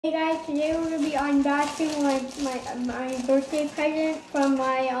Hey guys, today we're gonna be unboxing my birthday present from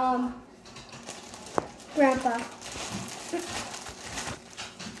my grandpa.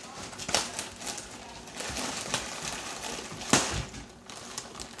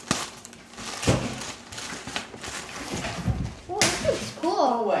 Oh, this looks cool.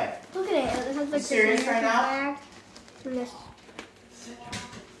 No way. Look at it. It has like serious right now? And this.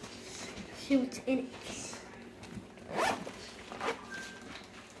 See what's in it.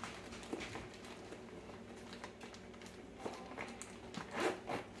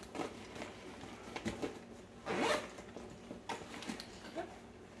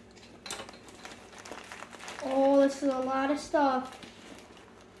 Oh, this is a lot of stuff.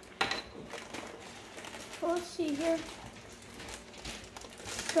 So let's see here.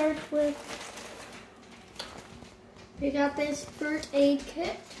 Start with, we got this first aid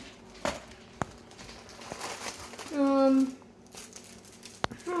kit. I don't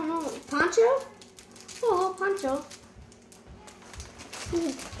know, poncho? Oh, poncho.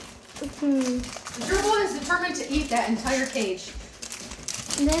 Dribble is determined to eat that entire cage.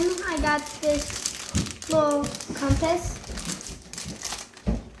 And then I got this little compass.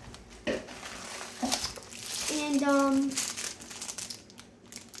 And I don't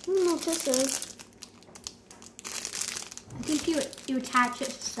know what this is. I think you attach it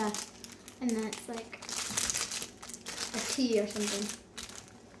to stuff, and then it's like a T or something.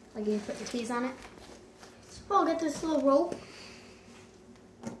 Like you put the T's on it. Oh, I'll get this little rope.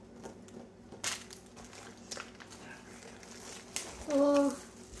 Oh,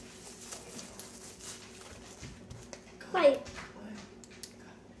 kite.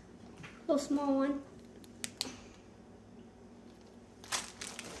 Little small one.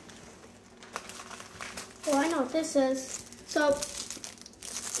 Oh, I know what this is. So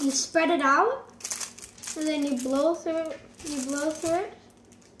you spread it out, and then you blow through it. You blow through it,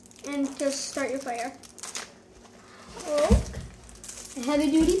 and just start your fire. Oh, a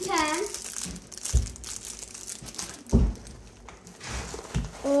heavy-duty pen.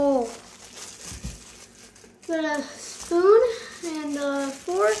 Oh, got a spoon and a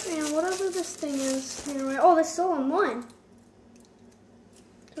fork and whatever this thing is. Anyway, oh, this is all in one.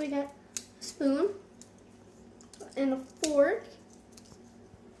 So we got a spoon and a fork,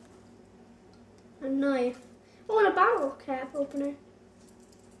 a knife, oh, and a bottle cap opener.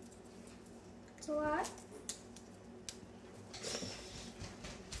 That's a lot.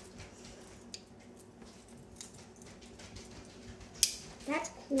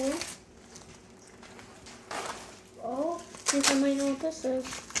 That's cool. Oh, I think I might know what this is.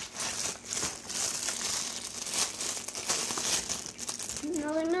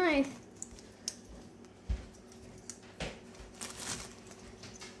 Another knife.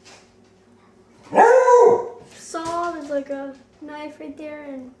 Saw, there's like a knife right there,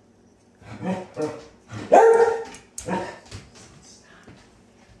 and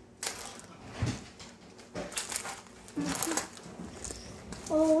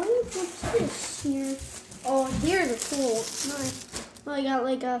oh, what's this here? Oh, here's a tool. Nice. Well, I got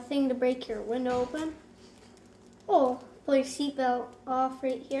like a thing to break your window open. Oh, pull your seatbelt off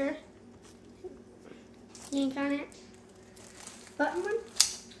right here. Yank on it. Button one.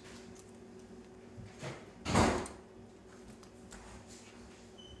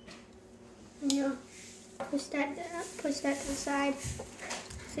 And you push that to the side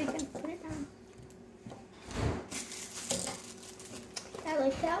so you can put it down. I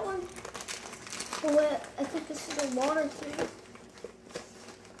like that one. Oh, I think this is a water thing.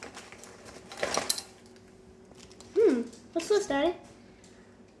 What's this, Daddy?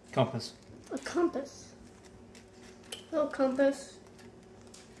 Compass. A compass. Little compass.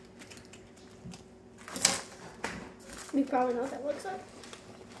 You probably know what that looks like.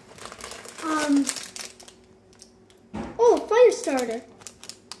 Oh, fire starter.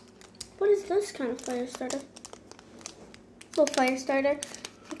 What is this kind of fire starter? Little fire starter.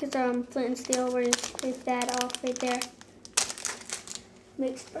 I think it's flint and steel where you take that off right there.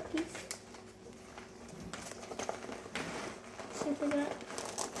 Make sparkies. See if we got.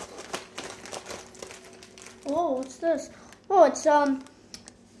 Oh, what's this? Oh, it's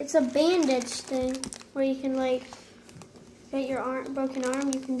a bandage thing where you can like get your broken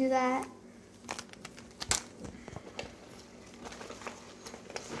arm. You can do that.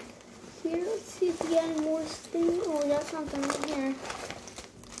 Here, let's see if we got any more things. Oh, we got something right here.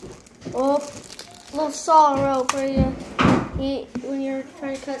 Oh, little saw rope where when you're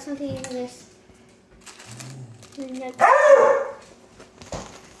trying to cut something, you can just.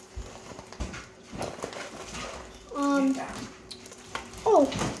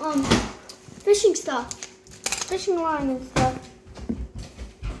 Fishing stuff. Fishing line and stuff.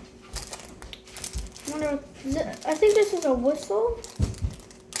 wonder, I think this is a whistle.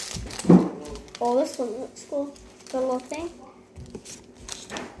 Oh, this one looks cool. The little thing.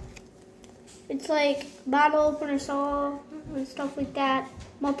 It's like bottle opener saw and stuff like that.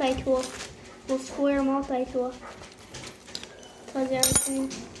 Multi-tool. Little square multi-tool. Tells you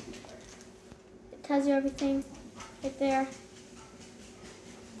everything. It tells you everything right there.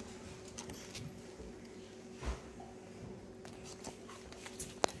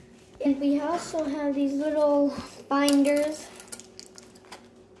 And we also have these little binders.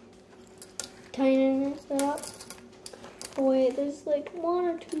 Tighten this up. Oh wait, there's like one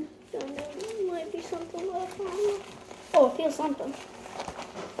or two down there. There might be something left. I don't know. Oh, I feel something.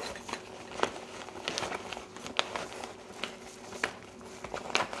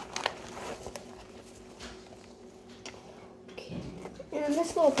 Okay. And then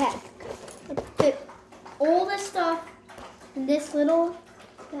this little pack. Put all this stuff in this little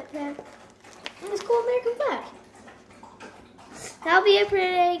backpack. And this cool American flag. That'll be it for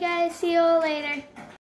today, guys. See you all later.